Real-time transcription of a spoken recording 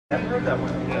I haven't heard that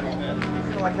one.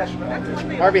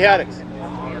 Harvey Haddix.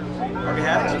 Harvey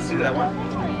Haddix, let's see that one.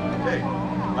 Okay.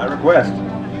 My request.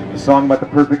 A song about the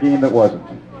perfect game that wasn't.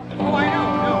 Oh, I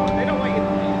know. No, they don't want you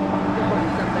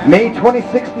to May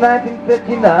 26,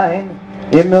 1959,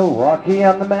 in Milwaukee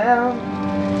on the mound,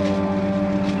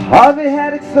 Harvey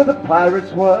Haddix of the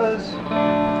Pirates was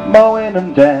mowing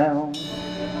them down.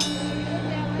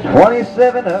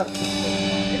 27 up,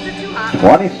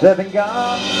 27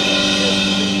 gone,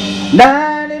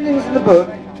 9 innings in the book,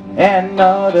 and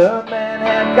not a man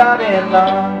had got in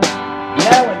on.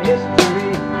 Now in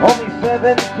history, only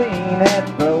 17 had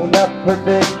thrown up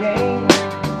perfect games.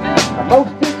 A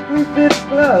most exclusive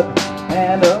club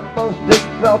and a most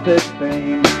exalted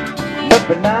fame. But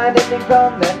for 9 innings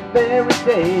on that very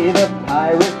day, the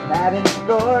Pirates hadn't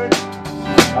scored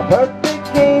a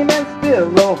perfect game, and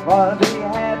still old Harvey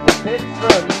had to pitch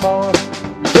for more.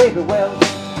 David Wells,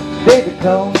 David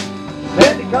Cohn,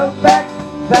 Sandy Koufax,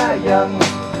 Cy Young,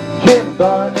 Jim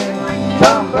Bunning,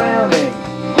 Tom Browning,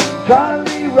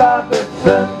 Charlie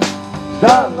Robertson,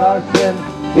 Don Larson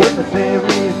in the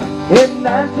series in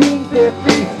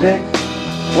 1956.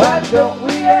 Why don't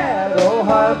we add old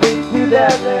Harvey to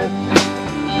that list?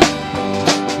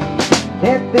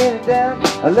 10th inning down,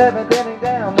 11th inning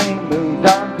down, they moved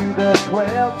on to the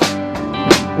 12th.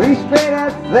 3 straight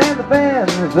outs and the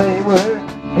fans, they were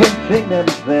pinching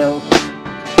themselves.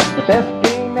 The best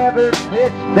game ever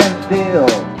pitched, and still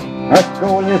a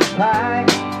scoreless tie.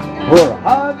 Well,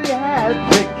 Harvey had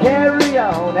to carry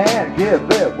on and give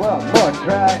it one more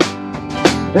try.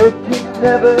 13's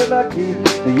never lucky,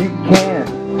 so you can't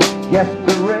guess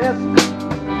the rest.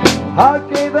 Hart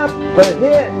gave up a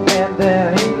hit, and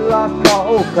then he lost the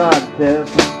whole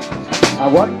contest. I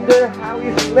wonder how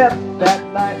he slept that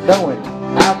night, knowing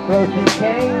how close he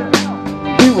came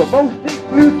to a most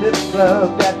exclusive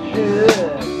club that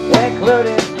should include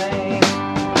his name.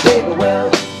 David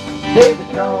Wells, David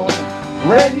Cohn,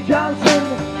 Randy Johnson,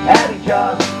 Addie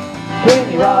Joss,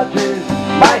 Kenny Rogers,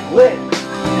 Mike Witt,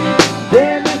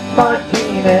 Dennis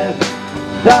Martinez,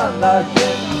 Don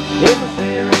Larson in the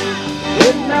series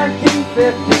in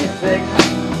 1956.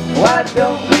 Why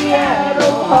don't we add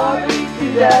old Harvey to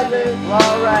that list?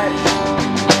 All right.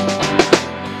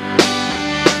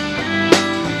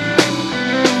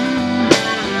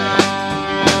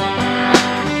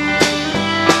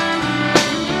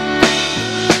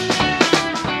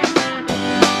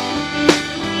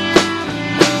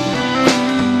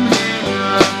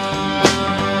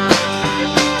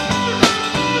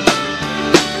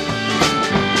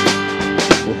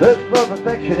 The search for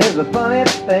perfection is a funny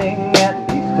thing, at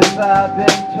least as I've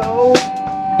been told.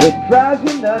 It drives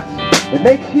you nuts, it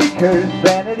makes you curse,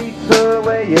 and it eats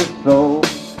away your soul.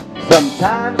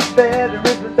 Sometimes better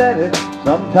isn't better,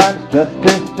 sometimes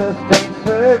justice just ain't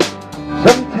served.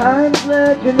 Sometimes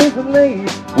legend isn't laid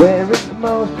where it's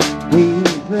most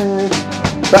deserved.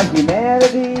 But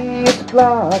humanity is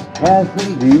flawed as the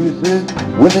losers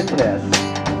win the test.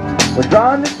 We're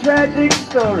drawn to tragic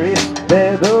stories,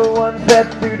 they're the ones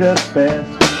that suit us best.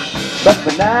 But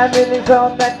for 9 innings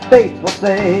on that fateful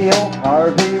day, old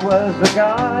Harvey was a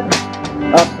god.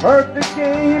 A perfect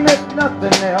game if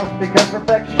nothing else, because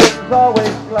perfection's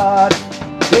always flawed.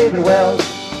 David Wells,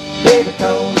 David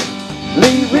Cohn,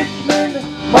 Lee Richmond,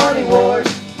 Marty Ward,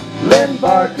 Len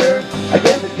Barker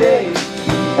against the Jays,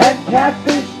 and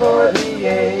Catfish for the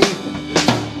A's.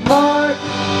 Mark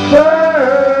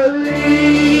Burley,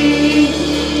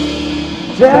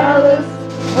 Dallas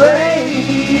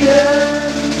Braden,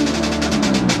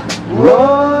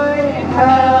 Roy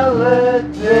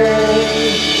Halladay,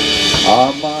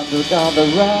 Armando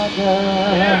Galarraga,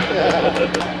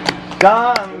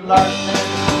 Don Larson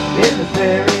in the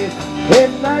series in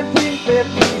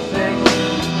 1956.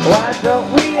 Why don't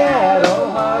we add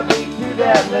old Harvey to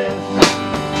that list?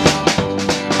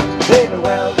 David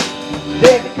Wells,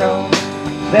 David Cohn,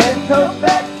 Sandy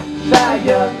Koufax, Cy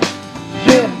Young,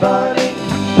 Jim Bunning,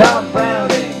 Tom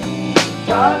Browning,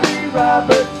 Charlie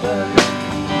Robertson,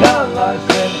 Don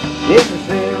Larson in the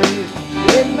series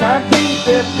in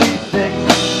 1956.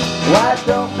 Why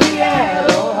don't we add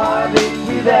old Harvey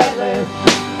to that list?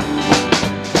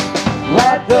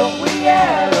 Why don't we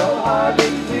add old Harvey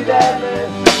to that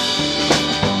list?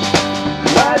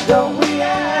 Why don't we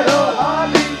add old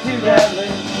Harvey to that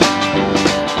list?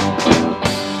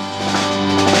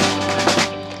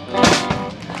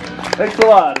 Thanks a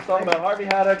lot. A song about Harvey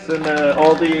Haddix and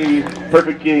all the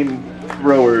perfect game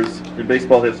throwers in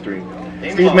baseball history.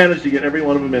 Steve managed to get every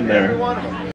one of them in there. Every one of them.